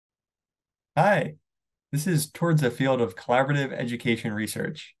Hi, this is towards a field of collaborative education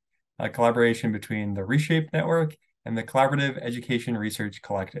research, a collaboration between the RESHAPE network and the Collaborative Education Research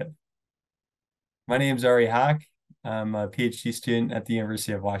Collective. My name is Ari Hack. I'm a PhD student at the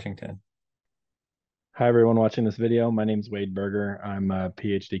University of Washington. Hi, everyone watching this video. My name is Wade Berger. I'm a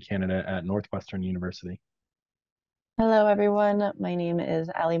PhD candidate at Northwestern University. Hello, everyone. My name is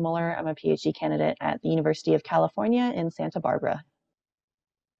Ali Muller. I'm a PhD candidate at the University of California in Santa Barbara.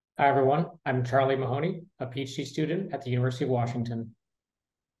 Hi, everyone. I'm Charlie Mahoney, a PhD student at the University of Washington.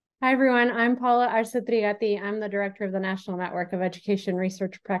 Hi, everyone. I'm Paula Arcetriati. I'm the director of the National Network of Education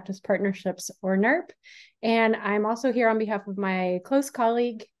Research Practice Partnerships, or NERP. And I'm also here on behalf of my close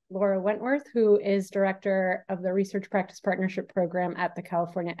colleague, Laura Wentworth, who is director of the Research Practice Partnership Program at the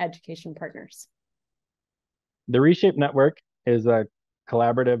California Education Partners. The ReShape Network is a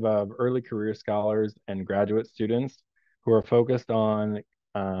collaborative of early career scholars and graduate students who are focused on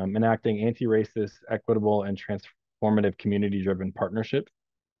enacting anti-racist, equitable, and transformative community-driven partnerships.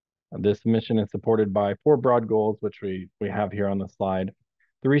 This mission is supported by four broad goals, which we have here on the slide.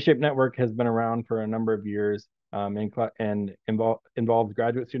 The ReShape Network has been around for a number of years and involves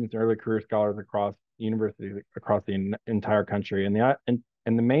graduate students and early career scholars across universities across the entire country. And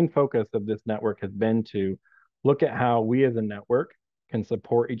the main focus of this network has been to look at how we as a network can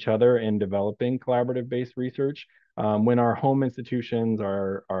support each other in developing collaborative-based research when our home institutions,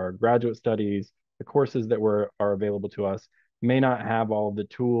 our graduate studies, the courses that are available to us may not have all of the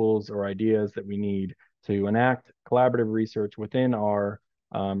tools or ideas that we need to enact collaborative research within our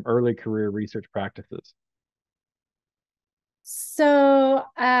early career research practices. So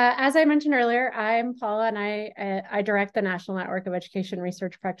as I mentioned earlier, I'm Paula, and I direct the National Network of Education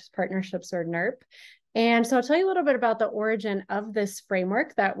Research Practice Partnerships, or NERP. And so I'll tell you a little bit about the origin of this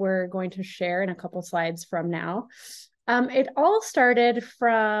framework that we're going to share in a couple slides from now. It all started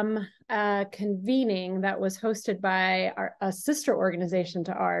from a convening that was hosted by a sister organization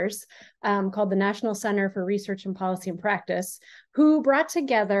to ours called the National Center for Research and Policy and Practice, who brought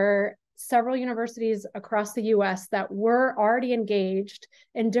together several universities across the US that were already engaged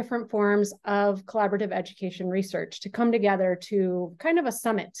in different forms of collaborative education research to come together to kind of a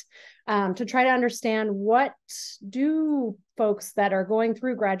summit to try to understand what do folks that are going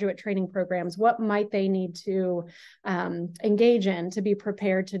through graduate training programs, what might they need to engage in to be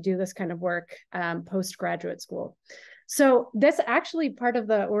prepared to do this kind of work post-graduate school. So that's actually part of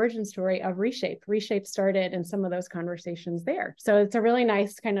the origin story of ReShape. ReShape started in some of those conversations there. So it's a really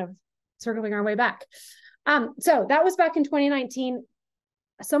nice kind of circling our way back. So that was back in 2019.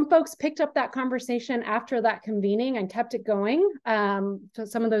 Some folks picked up that conversation after that convening and kept it going. So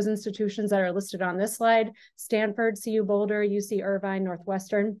some of those institutions that are listed on this slide: Stanford, CU Boulder, UC Irvine,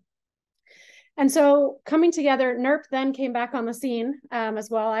 Northwestern. And so coming together, NERP then came back on the scene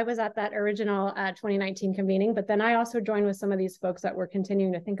as well. I was at that original 2019 convening, but then I also joined with some of these folks that were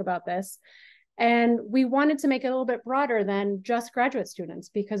continuing to think about this. And we wanted to make it a little bit broader than just graduate students,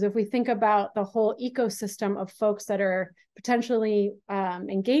 because if we think about the whole ecosystem of folks that are potentially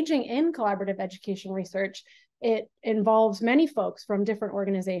engaging in collaborative education research, it involves many folks from different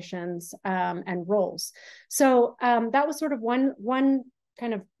organizations and roles. So that was sort of one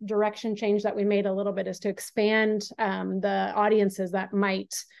kind of direction change that we made a little bit, is to expand the audiences that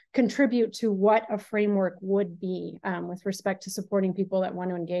might contribute to what a framework would be with respect to supporting people that want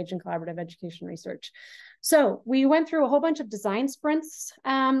to engage in collaborative education research. So we went through a whole bunch of design sprints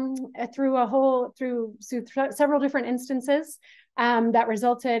through several different instances that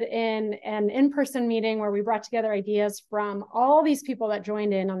resulted in an in-person meeting where we brought together ideas from all these people that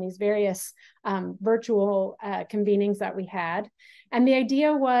joined in on these various virtual convenings that we had. And the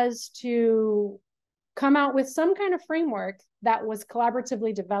idea was to come out with some kind of framework that was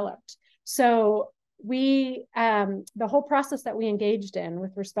collaboratively developed. So the whole process that we engaged in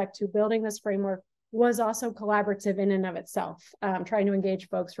with respect to building this framework was also collaborative in and of itself, trying to engage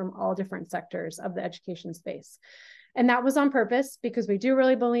folks from all different sectors of the education space. And that was on purpose, because we do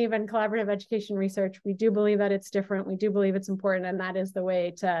really believe in collaborative education research. We do believe that it's different. We do believe it's important, and that is the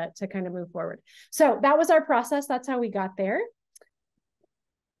way to kind of move forward. So that was our process. That's how we got there.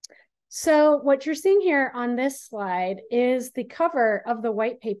 So what you're seeing here on this slide is the cover of the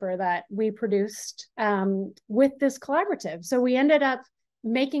white paper that we produced with this collaborative. So we ended up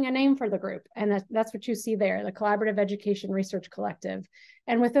making a name for the group, and that's what you see there, the Collaborative Education Research Collective.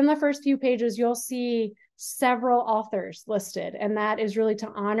 And within the first few pages, you'll see several authors listed, and that is really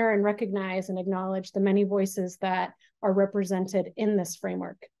to honor and recognize and acknowledge the many voices that are represented in this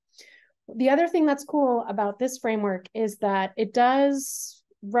framework. The other thing that's cool about this framework is that it does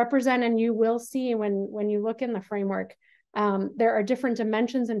represent, and you will see when you look in the framework, There are different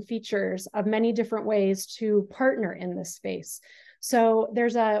dimensions and features of many different ways to partner in this space. So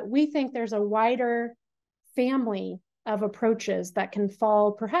we think there's a wider family of approaches that can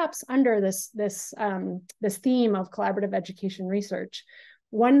fall perhaps under this theme of collaborative education research.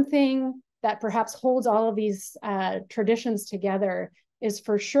 One thing that perhaps holds all of these traditions together is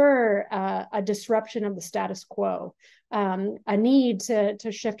for sure a disruption of the status quo, a need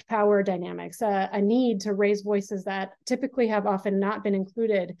to shift power dynamics, a need to raise voices that typically have often not been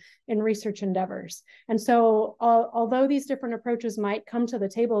included in research endeavors. And so although these different approaches might come to the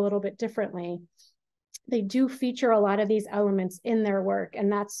table a little bit differently, they do feature a lot of these elements in their work.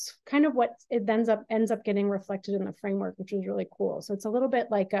 And that's kind of what it ends up getting reflected in the framework, which is really cool. So it's a little bit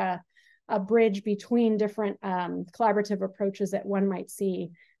like a bridge between different collaborative approaches that one might see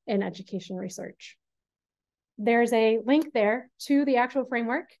in education research. There's a link there to the actual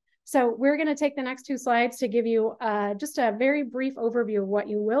framework. So we're going to take the next 2 slides to give you just a very brief overview of what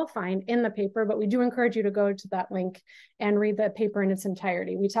you will find in the paper, but we do encourage you to go to that link and read the paper in its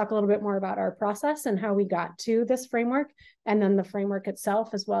entirety. We talk a little bit more about our process and how we got to this framework, and then the framework itself,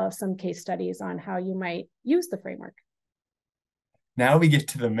 as well as some case studies on how you might use the framework. Now we get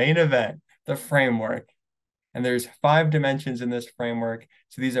to the main event, the framework. And there's 5 dimensions in this framework.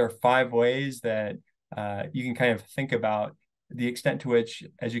 So these are 5 ways that you can kind of think about the extent to which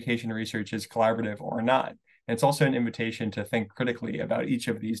education research is collaborative or not. And it's also an invitation to think critically about each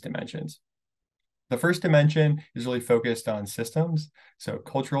of these dimensions. The first dimension is really focused on systems, so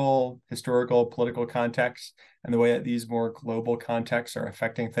cultural, historical, political contexts, and the way that these more global contexts are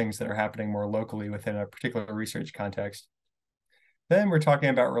affecting things that are happening more locally within a particular research context. Then we're talking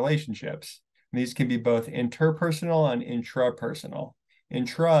about relationships. And these can be both interpersonal and intrapersonal.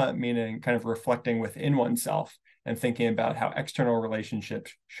 Intra meaning kind of reflecting within oneself and thinking about how external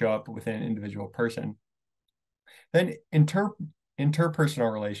relationships show up within an individual person. Then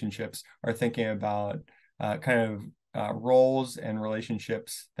interpersonal relationships are thinking about roles and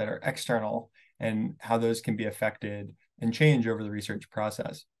relationships that are external and how those can be affected and change over the research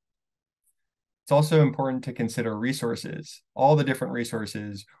process. It's also important to consider resources, all the different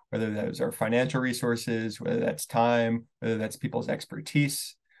resources, whether those are financial resources, whether that's time, whether that's people's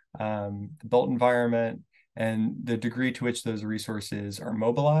expertise, the built environment, and the degree to which those resources are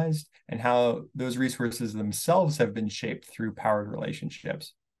mobilized and how those resources themselves have been shaped through powered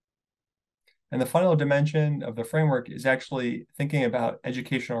relationships. And the final dimension of the framework is actually thinking about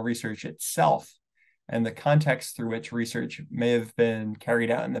educational research itself and the context through which research may have been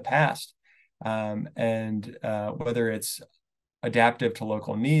carried out in the past. Whether it's adaptive to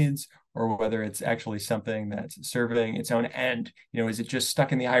local needs or whether it's actually something that's serving its own end. Is it just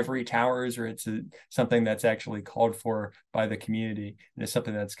stuck in the ivory towers, or it's something that's actually called for by the community and is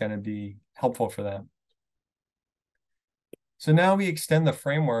something that's going to be helpful for them? So now we extend the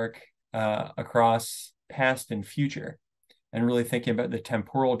framework across past and future and really thinking about the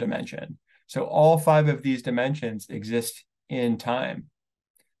temporal dimension. So all 5 of these dimensions exist in time.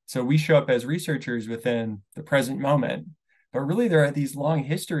 So we show up as researchers within the present moment, but really there are these long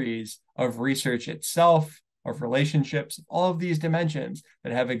histories of research itself, of relationships, all of these dimensions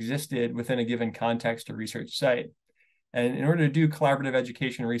that have existed within a given context or research site. And in order to do collaborative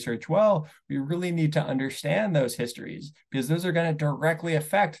education research well, we really need to understand those histories because those are going to directly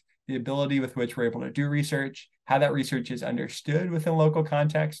affect the ability with which we're able to do research, how that research is understood within local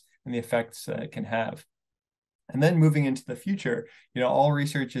context, and the effects it can have. And then moving into the future, all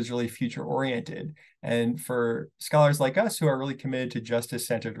research is really future oriented. And for scholars like us who are really committed to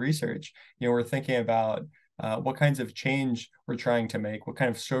justice-centered research, we're thinking about what kinds of change we're trying to make, what kind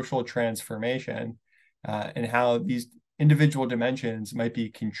of social transformation, and how these individual dimensions might be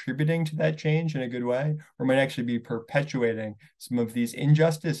contributing to that change in a good way, or might actually be perpetuating some of these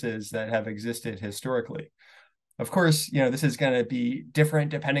injustices that have existed historically. Of course, this is going to be different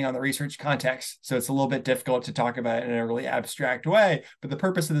depending on the research context. So it's a little bit difficult to talk about it in a really abstract way. But the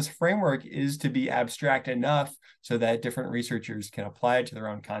purpose of this framework is to be abstract enough so that different researchers can apply it to their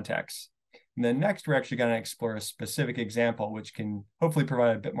own contexts. And then next, we're actually going to explore a specific example, which can hopefully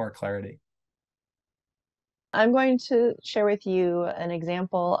provide a bit more clarity. I'm going to share with you an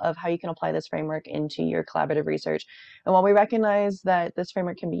example of how you can apply this framework into your collaborative research. And while we recognize that this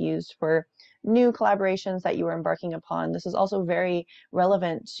framework can be used for new collaborations that you are embarking upon, this is also very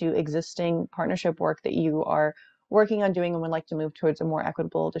relevant to existing partnership work that you are working on doing and would like to move towards a more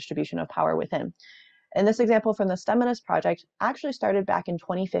equitable distribution of power within. And this example from the STEMinist project actually started back in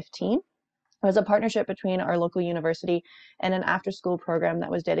 2015. It was a partnership between our local university and an after-school program that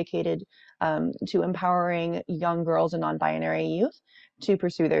was dedicated to empowering young girls and non-binary youth to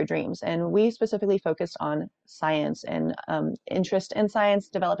pursue their dreams. And we specifically focused on science and interest in science,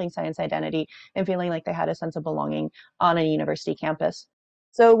 developing science identity, and feeling like they had a sense of belonging on a university campus.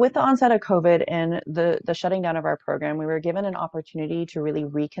 So with the onset of COVID and the shutting down of our program, we were given an opportunity to really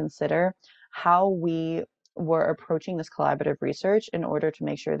reconsider how we were approaching this collaborative research in order to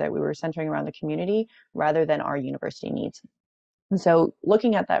make sure that we were centering around the community rather than our university needs. And so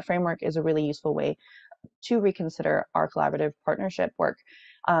looking at that framework is a really useful way to reconsider our collaborative partnership work.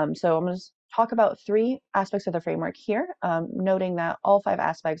 So I'm going to talk about 3 aspects of the framework here, noting that all 5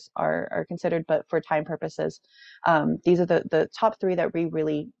 aspects are considered, but for time purposes, these are the top 3 that we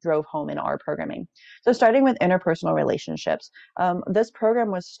really drove home in our programming. So starting with interpersonal relationships, this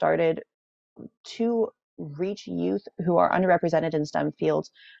program was started to reach youth who are underrepresented in STEM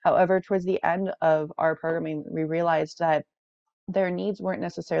fields. However, towards the end of our programming, we realized that their needs weren't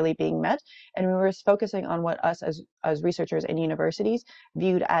necessarily being met, and we were focusing on what us as researchers in universities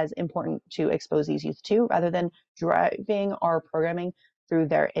viewed as important to expose these youth to, rather than driving our programming through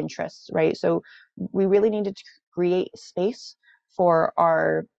their interests, right? So we really needed to create space for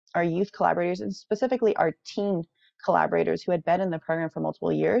our youth collaborators, and specifically our teen collaborators who had been in the program for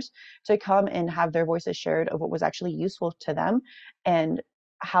multiple years, to come and have their voices shared of what was actually useful to them and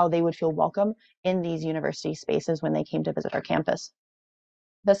how they would feel welcome in these university spaces when they came to visit our campus.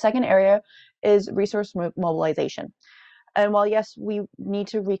 The second area is resource mobilization. And while, yes, we need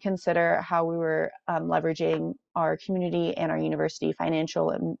to reconsider how we were leveraging our community and our university financial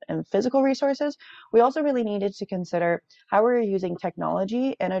and physical resources, we also really needed to consider how we're using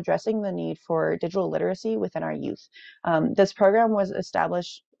technology and addressing the need for digital literacy within our youth. This program was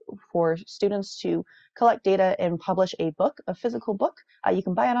established for students to collect data and publish a book, a physical book. You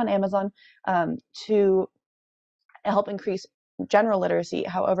can buy it on Amazon to help increase general literacy.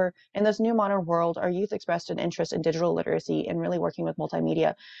 However, in this new modern world, our youth expressed an interest in digital literacy and really working with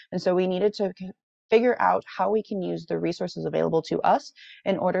multimedia. And so we needed to figure out how we can use the resources available to us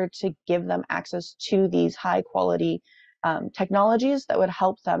in order to give them access to these high quality technologies that would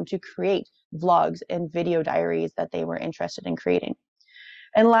help them to create vlogs and video diaries that they were interested in creating.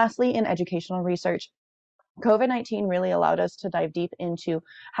 And lastly, in educational research, COVID-19 really allowed us to dive deep into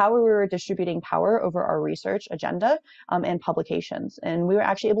how we were distributing power over our research agenda and publications. And we were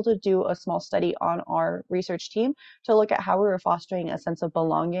actually able to do a small study on our research team to look at how we were fostering a sense of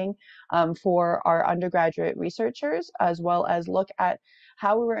belonging for our undergraduate researchers, as well as look at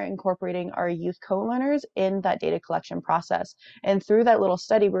how we were incorporating our youth co-learners in that data collection process. And through that little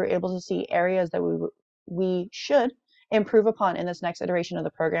study, we were able to see areas that we should improve upon in this next iteration of the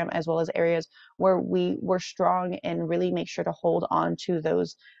program, as well as areas where we were strong and really make sure to hold on to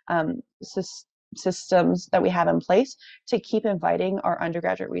those systems that we have in place to keep inviting our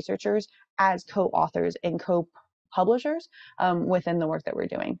undergraduate researchers as co-authors and co-publishers within the work that we're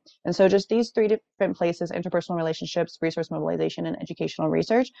doing. And so just these 3 different places, interpersonal relationships, resource mobilization, and educational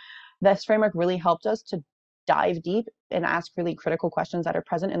research, this framework really helped us to dive deep and ask really critical questions that are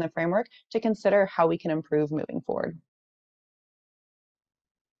present in the framework to consider how we can improve moving forward.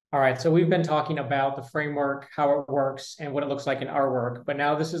 All right, so we've been talking about the framework, how it works, and what it looks like in our work. But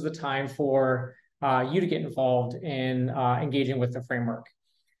now this is the time for you to get involved in engaging with the framework.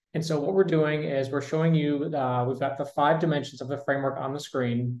 And so what we're doing is we're showing you, we've got the 5 dimensions of the framework on the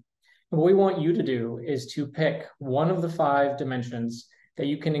screen. And what we want you to do is to pick one of the 5 dimensions that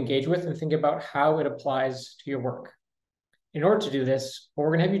you can engage with and think about how it applies to your work. In order to do this, what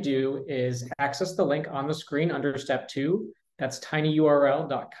we're going to have you do is access the link on the screen under step 2. That's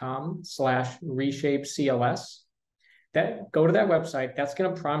tinyurl.com/reshapecls. Go to that website. That's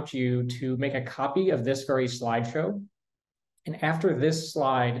going to prompt you to make a copy of this very slideshow. And after this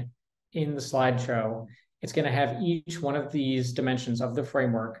slide in the slideshow, it's going to have each one of these dimensions of the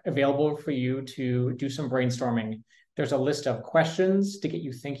framework available for you to do some brainstorming. There's a list of questions to get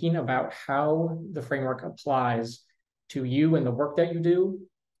you thinking about how the framework applies to you and the work that you do,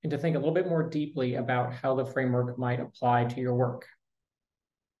 and to think a little bit more deeply about how the framework might apply to your work.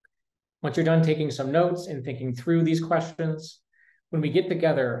 Once you're done taking some notes and thinking through these questions, when we get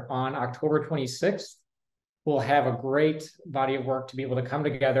together on October 26th, we'll have a great body of work to be able to come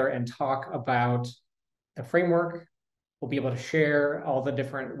together and talk about the framework. We'll be able to share all the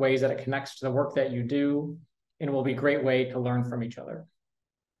different ways that it connects to the work that you do, and it will be a great way to learn from each other.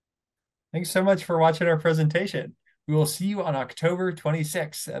 Thanks so much for watching our presentation. We will see you on October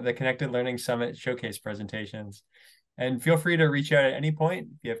 26th at the Connected Learning Summit Showcase presentations. And feel free to reach out at any point.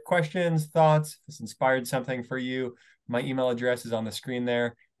 If you have questions, thoughts, if this inspired something for you, my email address is on the screen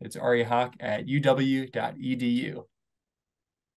there. It's rehawk@uw.edu.